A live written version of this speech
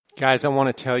Guys, I want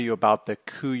to tell you about the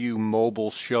KUIU Mobile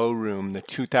Showroom, the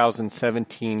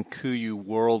 2017 KUIU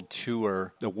World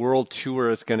Tour. The World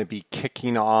Tour is going to be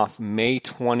kicking off May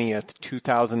 20th,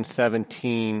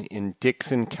 2017 in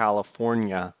Dixon,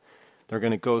 California. They're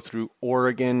going to go through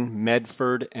Oregon,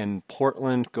 Medford, and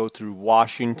Portland, go through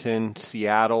Washington,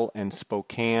 Seattle, and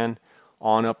Spokane,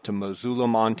 on up to Missoula,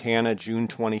 Montana, June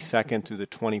 22nd through the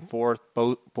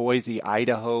 24th, Boise,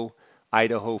 Idaho,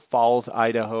 Idaho Falls,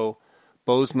 Idaho,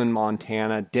 Bozeman,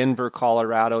 Montana, Denver,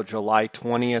 Colorado, July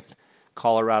 20th,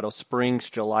 Colorado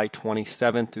Springs, July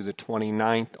 27th through the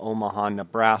 29th, Omaha,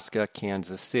 Nebraska,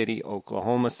 Kansas City,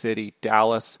 Oklahoma City,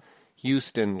 Dallas,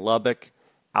 Houston, Lubbock,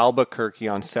 Albuquerque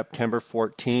on September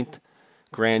 14th,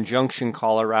 Grand Junction,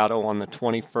 Colorado on the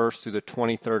 21st through the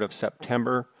 23rd of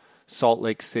September, Salt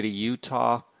Lake City,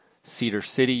 Utah, Cedar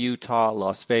City, Utah,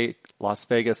 Las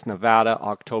Vegas, Nevada,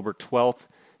 October 12th,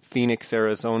 Phoenix,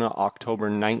 Arizona, October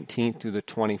 19th through the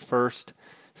 21st,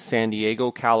 San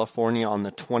Diego, California on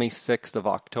the 26th of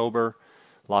October,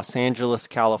 Los Angeles,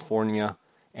 California,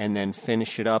 and then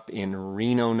finish it up in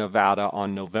Reno, Nevada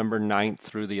on November 9th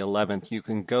through the 11th. You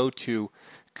can go to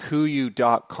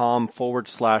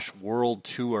KUIU.com/world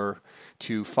tour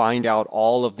to find out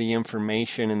all of the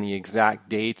information and the exact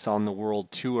dates on the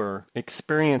World Tour.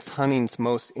 Experience hunting's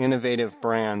most innovative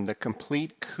brand, the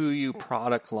complete KUIU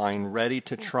product line, ready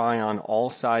to try on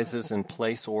all sizes and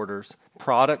place orders.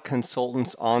 Product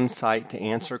consultants on site to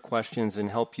answer questions and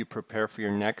help you prepare for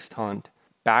your next hunt.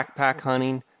 Backpack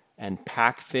hunting and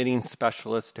pack fitting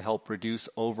specialists to help reduce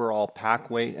overall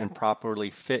pack weight and properly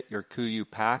fit your KUIU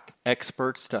pack.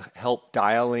 Experts to help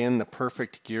dial in the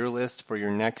perfect gear list for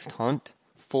your next hunt.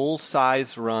 Full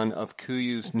size run of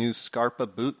KUIU's new Scarpa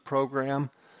boot program.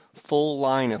 Full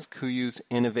line of KUIU's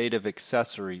innovative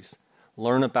accessories.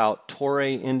 Learn about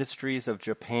Toray Industries of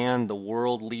Japan, the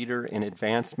world leader in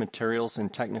advanced materials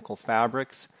and technical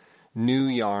fabrics. New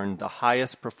Yarn, the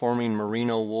highest performing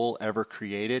merino wool ever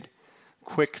created.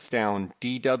 Quicksdown,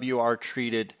 DWR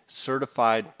treated,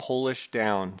 certified Polish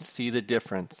down. See the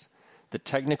difference. The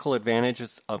technical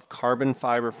advantages of carbon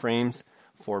fiber frames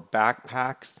for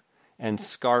backpacks, and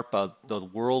Scarpa, the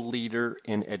world leader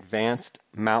in advanced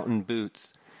mountain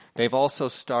boots. They've also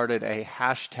started a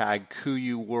hashtag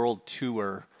KUIU World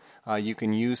Tour. You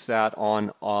can use that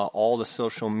on all the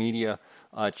social media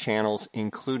channels,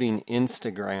 including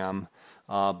Instagram.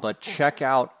 But check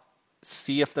out,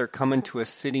 see if they're coming to a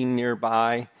city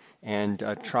nearby, and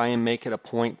try and make it a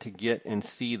point to get and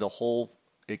see the whole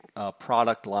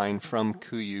product line from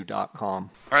KUIU.com.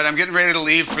 All right, I'm getting ready to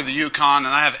leave for the Yukon,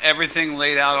 and I have everything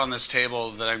laid out on this table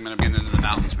that I'm going to get into the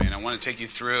mountains, man. I want to take you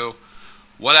through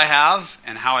what I have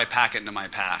and how I pack it into my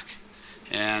pack.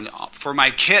 And for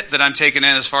my kit that I'm taking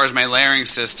in as far as my layering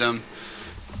system,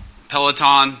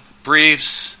 Peloton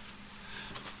briefs,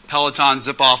 Peloton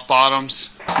zip-off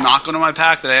bottoms. It's not going to my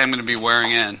pack that I am going to be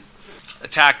wearing in.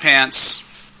 Attack pants,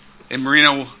 a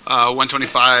Merino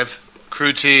 125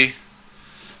 crew tee,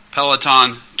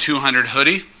 Peloton 200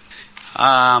 hoodie,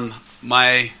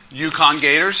 my Yukon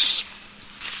Gators,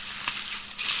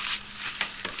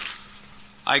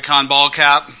 Icon ball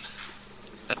cap,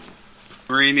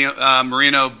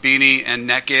 merino beanie and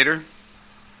neck gaiter,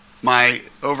 my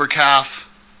overcalf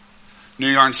New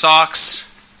Yarn socks,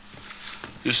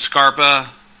 new Scarpa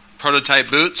prototype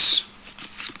boots,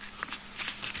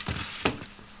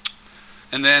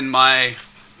 and then my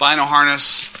bino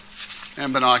harness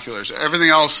and binoculars. Everything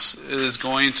else is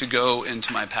going to go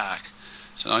into my pack.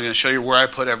 So I'm going to show you where I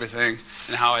put everything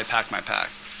and how I pack my pack.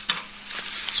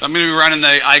 So I'm going to be running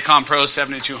the Icon Pro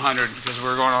 7200 because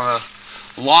we're going on a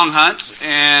long hunt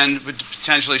and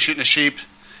potentially shooting a sheep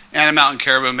and a mountain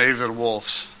caribou, maybe even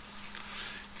wolves.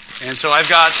 And so I've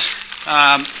got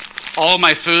all of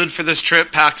my food for this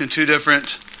trip packed in two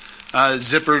different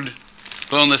zippered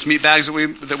boneless meat bags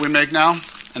that we make now.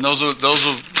 And those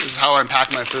is how I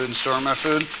pack my food and store my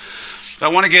food. But I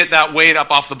want to get that weight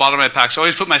up off the bottom of my pack. So I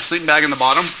always put my sleeping bag in the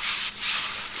bottom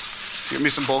to give me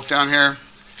some bulk down here.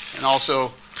 And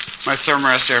also my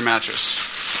Thermarest air mattress.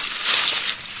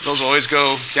 Those will always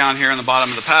go down here in the bottom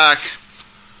of the pack.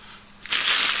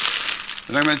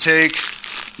 Then I'm going to take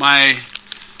my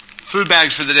food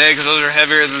bags for the day because those are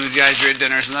heavier than the dehydrated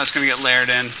dinners, and that's going to get layered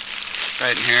in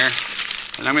right in here.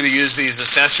 And I'm going to use these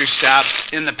accessory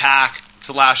straps in the pack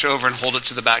to lash over and hold it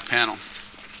to the back panel.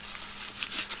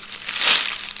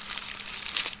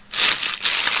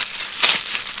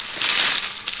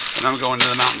 When I'm going to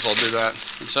the mountains, I'll do that.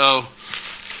 And so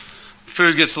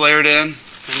food gets layered in,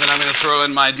 and then I'm going to throw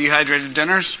in my dehydrated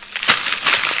dinners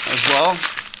as well.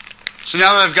 So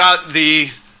now that I've got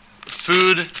the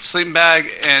food, sleeping bag,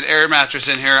 and air mattress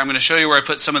in here. I'm going to show you where I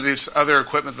put some of this other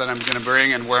equipment that I'm going to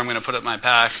bring and where I'm going to put it in my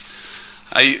pack.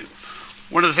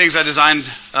 One of the things I designed,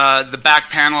 the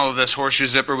back panel of this horseshoe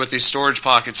zipper with these storage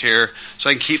pockets here so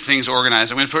I can keep things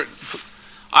organized. I'm going to put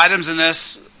items in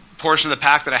this portion of the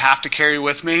pack that I have to carry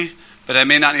with me, but I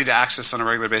may not need to access on a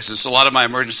regular basis. So a lot of my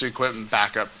emergency equipment,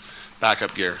 backup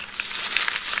gear.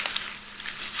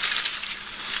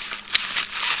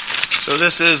 So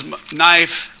this is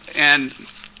knife and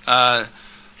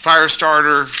fire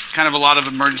starter, kind of a lot of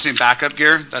emergency and backup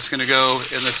gear. That's going to go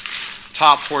in this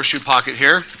top horseshoe pocket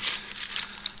here.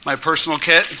 My personal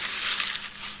kit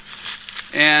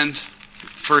and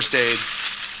first aid.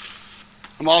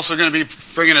 I'm also going to be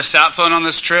bringing a sat phone on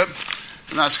this trip,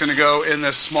 and that's going to go in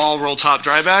this small roll top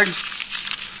dry bag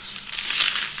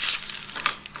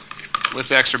with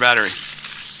the extra battery.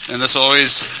 And this will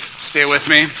always stay with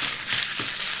me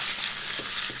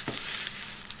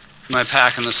in my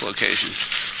pack in this location.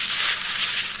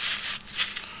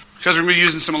 Because we're going to be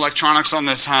using some electronics on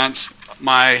this hunt,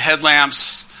 my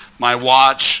headlamps, my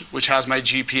watch, which has my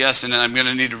GPS in it, I'm going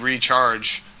to need to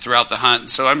recharge throughout the hunt.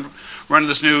 So I'm running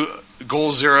this new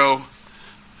Goal Zero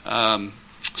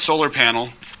solar panel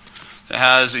that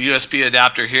has a USB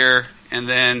adapter here and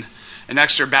then an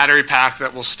extra battery pack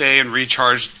that will stay and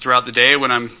recharge throughout the day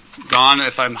when I'm gone.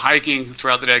 If I'm hiking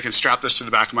throughout the day, I can strap this to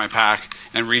the back of my pack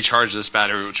and recharge this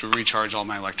battery, which will recharge all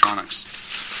my electronics.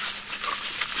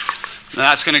 And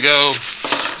that's going to go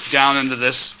down into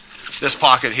this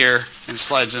pocket here and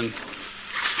slides in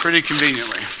pretty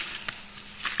conveniently.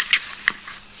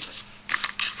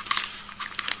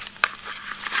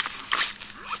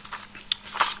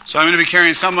 So I'm going to be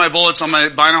carrying some of my bullets on my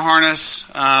bino harness.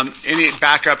 Any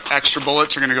backup extra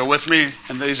bullets are going to go with me,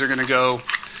 and these are going to go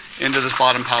into this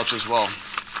bottom pouch as well.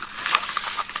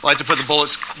 I like to put the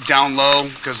bullets down low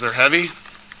because they're heavy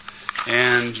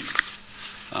and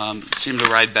seem to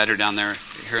ride better down there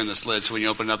here in this lid, so when you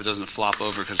open it up it doesn't flop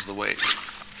over because of the weight.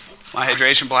 My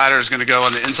hydration bladder is going to go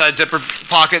on the inside zipper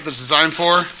pocket that's designed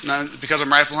for. Now, because I'm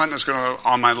rifle hunting, it's going to go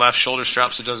on my left shoulder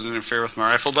strap so it doesn't interfere with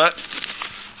my rifle butt.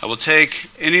 I will take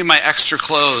any of my extra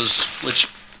clothes, which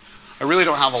I really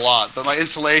don't have a lot, but my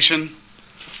insulation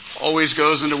always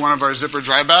goes into one of our zipper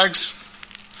dry bags,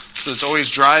 so it's always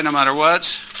dry no matter what.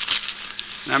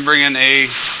 And I'm bringing a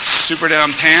super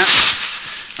down pant.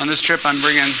 On this trip, I'm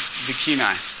bringing the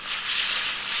Kenai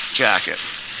jacket.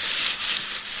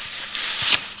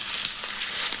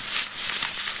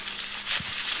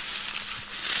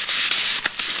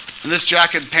 And this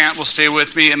jacket and pant will stay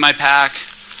with me in my pack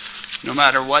no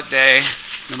matter what day,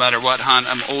 no matter what hunt.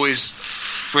 I'm always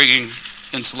bringing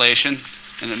insulation,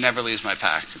 and it never leaves my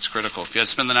pack. It's critical. If you have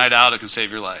to spend the night out, it can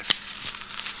save your life.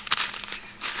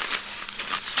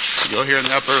 So go here in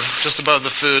the upper, just above the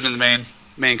food in the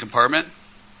main compartment.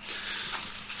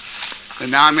 And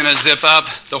now I'm going to zip up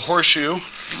the horseshoe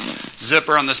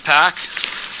zipper on this pack,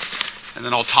 and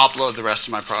then I'll top load the rest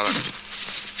of my product.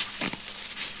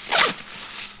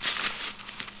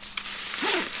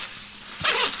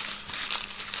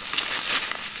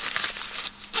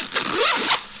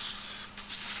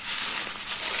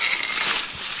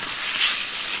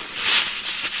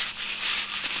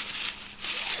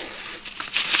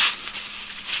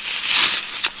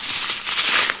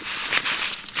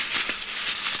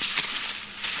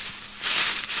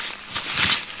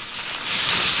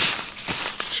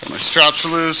 My straps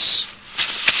are loose.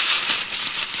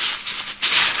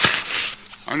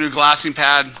 Our new glassing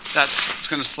pad, it's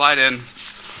going to slide in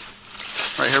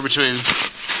right here between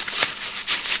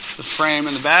the frame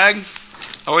and the bag.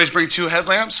 I always bring 2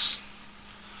 headlamps.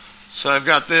 So I've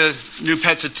got the new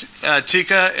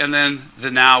Petzatika and then the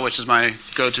Now, which is my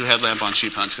go-to headlamp on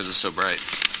sheep hunts because it's so bright.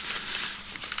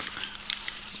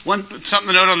 Something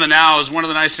to note on the Now is one of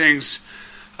the nice things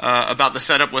about the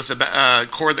setup with the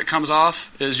cord that comes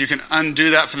off is you can undo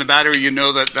that from the battery. You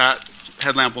know that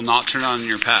headlamp will not turn on in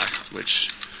your pack, which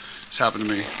has happened to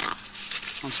me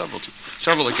on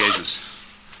several occasions.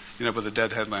 You end up with a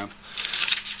dead headlamp.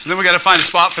 So then we got to find a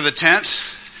spot for the tent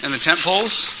and the tent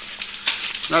poles.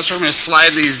 And that's where I'm going to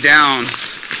slide these down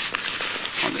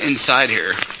on the inside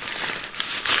here,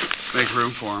 make room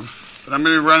for them. But I'm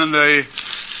going to be running the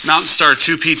Mountain Star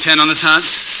 2P10 on this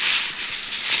hunt.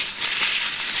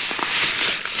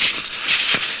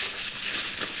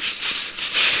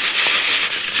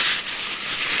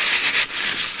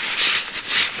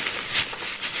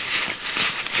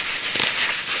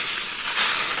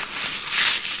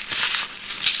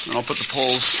 And I'll put the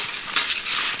poles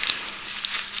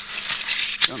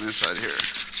down the inside here.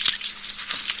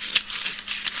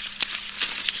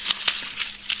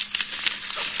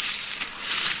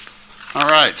 All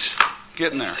right.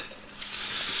 getting there.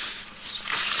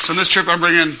 So on this trip I'm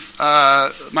bringing,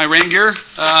 my rain gear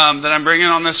that I'm bringing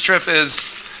on this trip is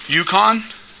Yukon.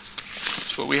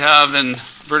 It's what we have in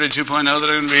Verde 2.0 that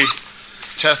I'm going to be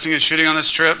testing and shooting on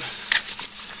this trip.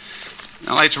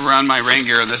 I like to run my rain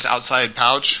gear in this outside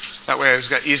pouch. That way I've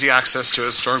got easy access to it.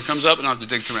 A storm comes up and I don't have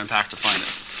to dig through my pack to find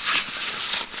it.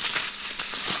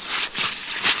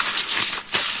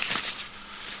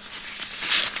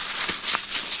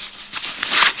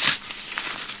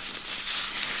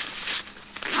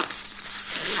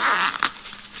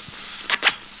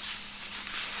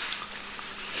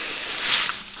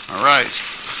 All right.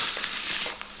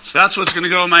 So that's what's going to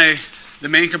go in the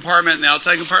main compartment and the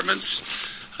outside compartments.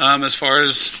 As far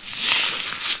as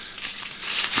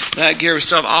that gear, we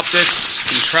still have optics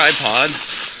and tripod.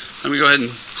 Let me go ahead and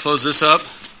close this up.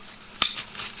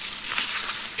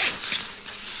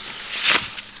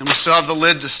 And we still have the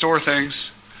lid to store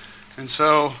things. And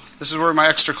so this is where my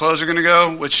extra clothes are going to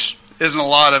go, which isn't a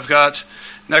lot. I've got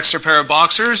an extra pair of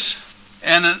boxers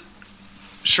and a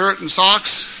shirt and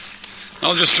socks.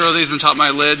 I'll just throw these on top of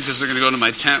my lid because they're going to go into my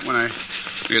tent when I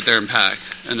get there and pack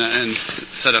and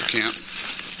set up camp.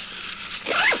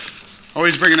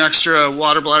 Always bring an extra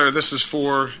water bladder. This is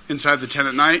for inside the tent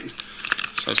at night.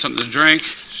 So I have something to drink.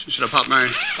 Should I pop my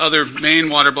other main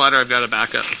water bladder? I've got a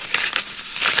backup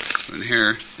in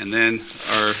here. And then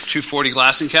our 240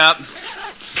 glassing cap.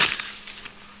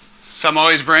 So I'm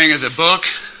always bringing is a book.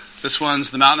 This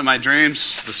one's The Mountain of My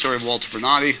Dreams, the story of Walter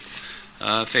Bernardi,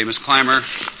 famous climber.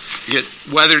 You get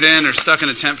weathered in or stuck in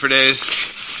a tent for days.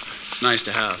 It's nice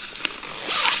to have.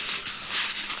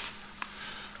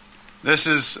 This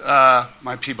is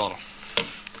my pee bottle.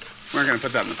 We're going to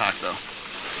put that in the pack, though.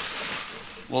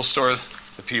 We'll store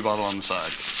the pee bottle on the side.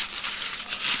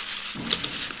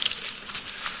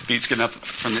 The beat's getting up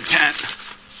from the tent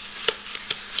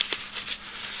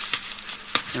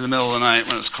in the middle of the night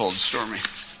when it's cold and stormy.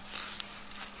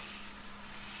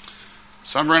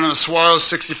 So I'm running the Swaro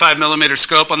 65mm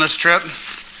scope on this trip.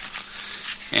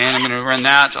 And I'm going to run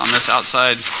that on this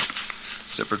outside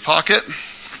zippered pocket.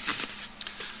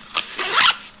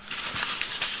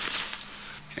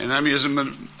 And I'm using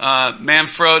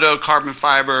Manfrotto carbon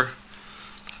fiber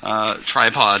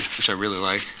tripod, which I really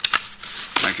like.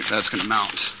 That's going to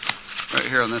mount right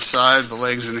here on this side, the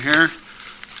legs in here.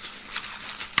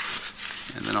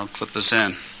 And then I'll clip this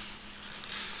in.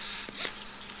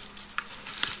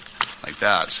 Like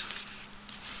that.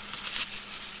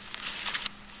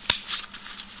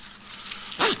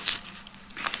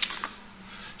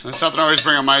 And something I always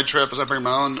bring on my trip is I bring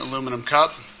my own aluminum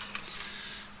cup.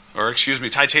 Or excuse me,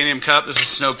 titanium cup. This is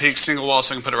Snow Peak single wall,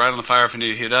 so I can put it right on the fire if I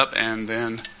need to heat it up. And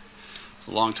then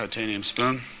a long titanium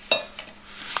spoon.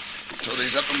 Throw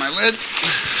these up on my lid.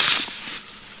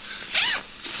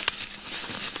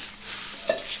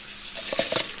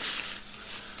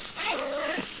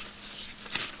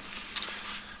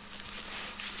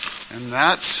 And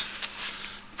that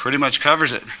pretty much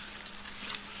covers it.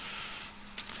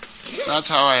 That's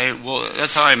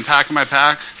how I'm packing my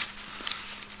pack.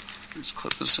 Let's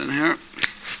clip this in here.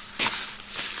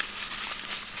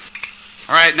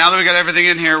 All right, now that we got everything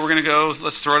in here, we're going to go,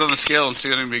 let's throw it on the scale and see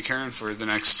what I'm going to be carrying for the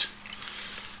next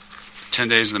 10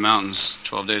 days in the mountains,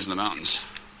 12 days in the mountains.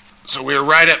 So we're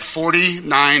right at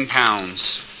 49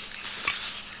 pounds.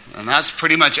 And that's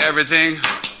pretty much everything,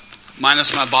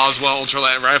 minus my Boswell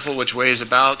ultralight rifle, which weighs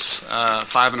about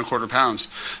 5 1/4 pounds.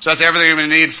 So that's everything I'm going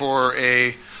to need for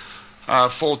a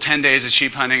full 10 days of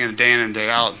sheep hunting and a day in and day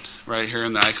out right here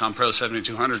in the Icon Pro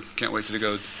 7200. Can't wait to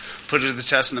go put it to the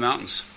test in the mountains.